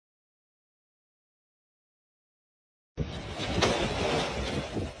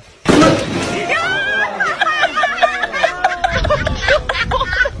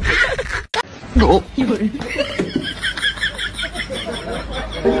有人。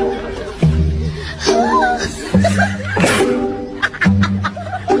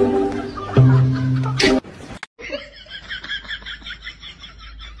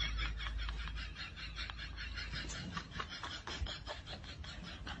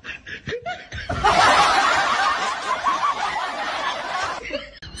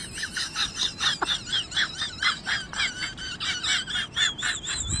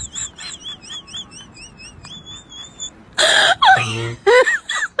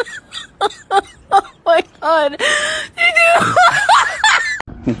Oh my god.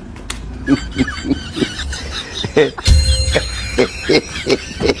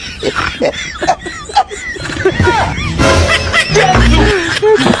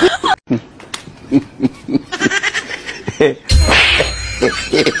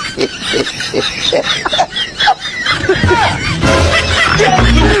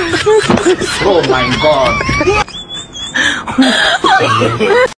 Oh my god.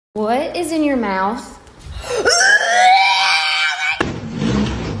 What is in your mouth?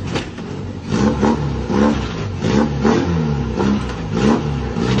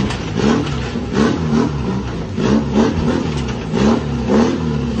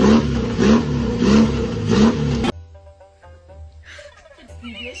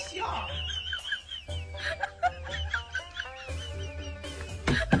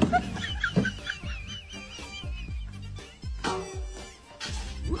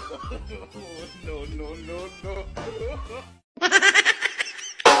 No.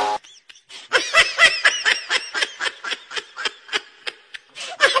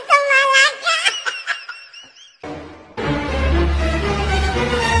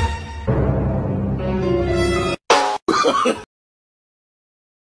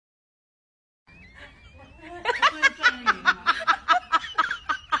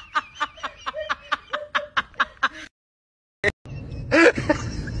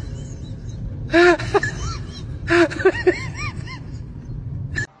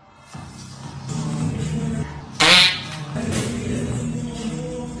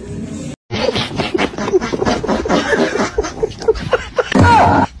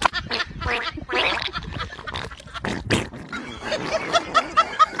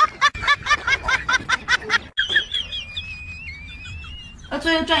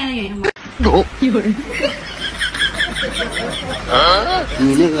做一个专业的演员吗？有人。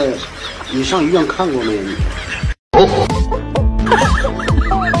你那个，你上医院看过没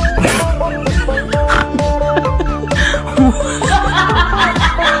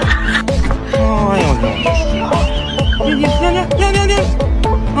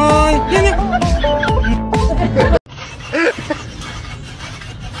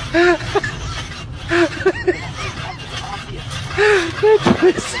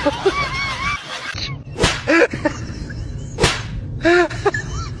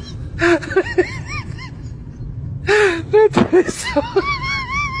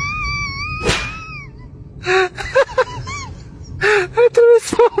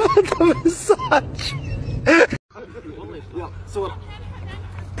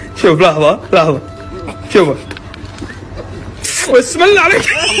？شوف لحظة شوف بسم الله عليك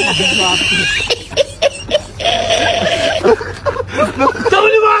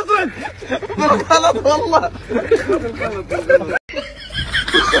توني باطل بالغلط والله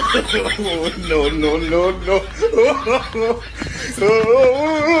No.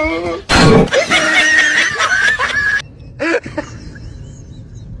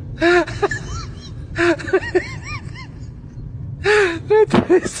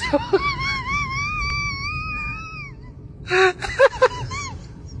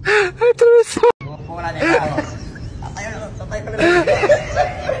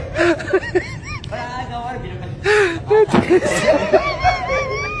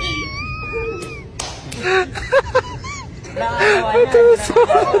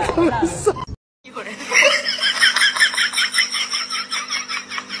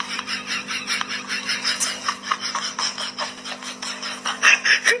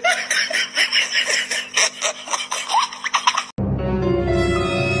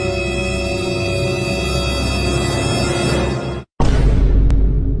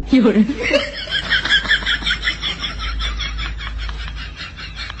有人。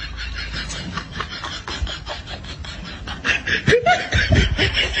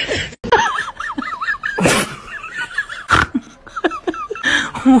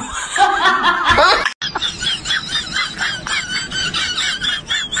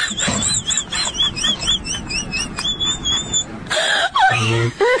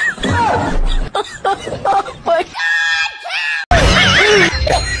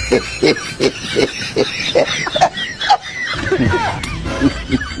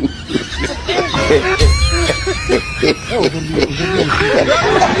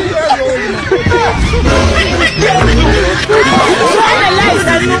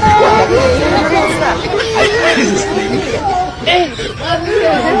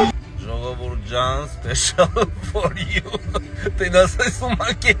Jogo vuracağım special for you. Ty nasıl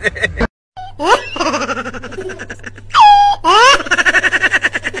sumak yere?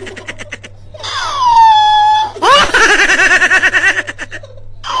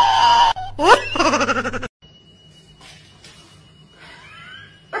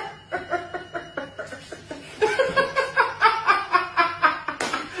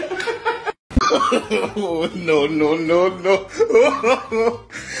 Oh, no, no, no, no.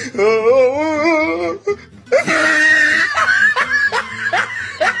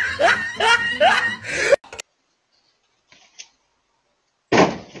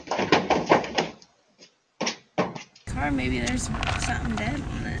 Car, maybe there's something dead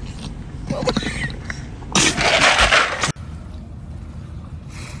on it.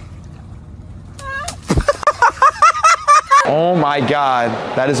 Oh my God,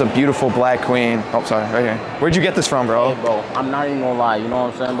 that is a beautiful black queen. Oh, sorry, right here. Where'd you get this from, bro? Hey, bro, I'm not even gonna lie. You know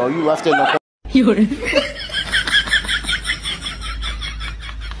what I'm saying, bro? You left it in the. You're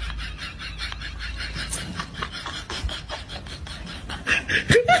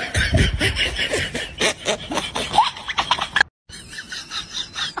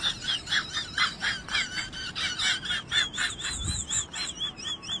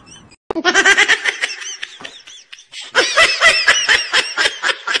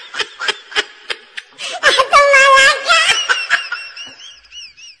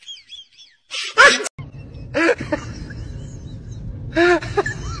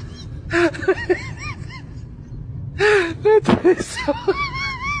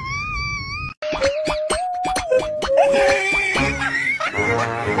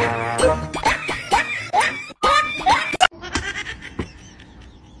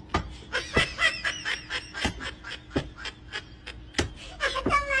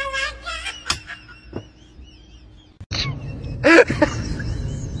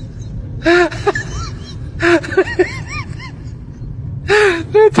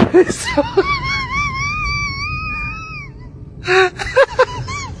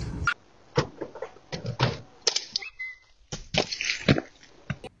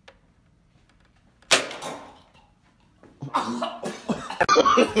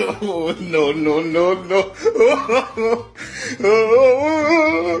Oh, no, no, no, no.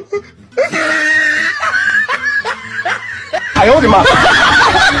 I owed him up.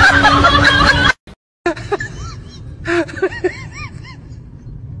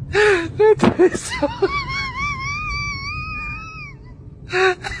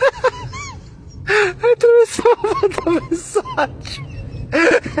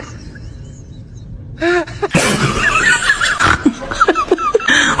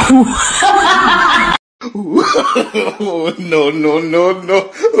 Oh, no, no, no,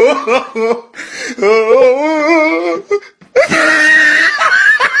 no.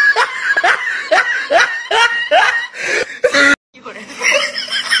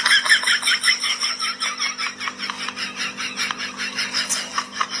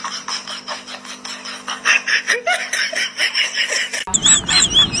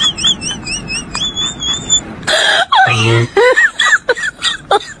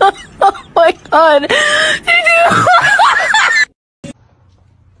 oh my God.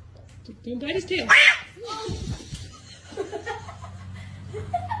 Don't bite his tail.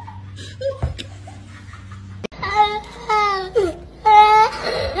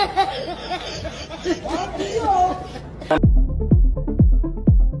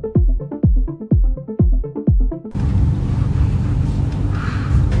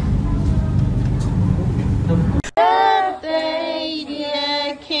 Birthday,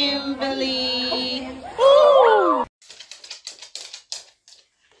 dear Kimberly.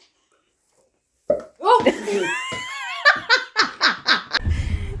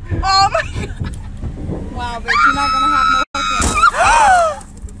 Oh my God. Wow, bitch, you're not gonna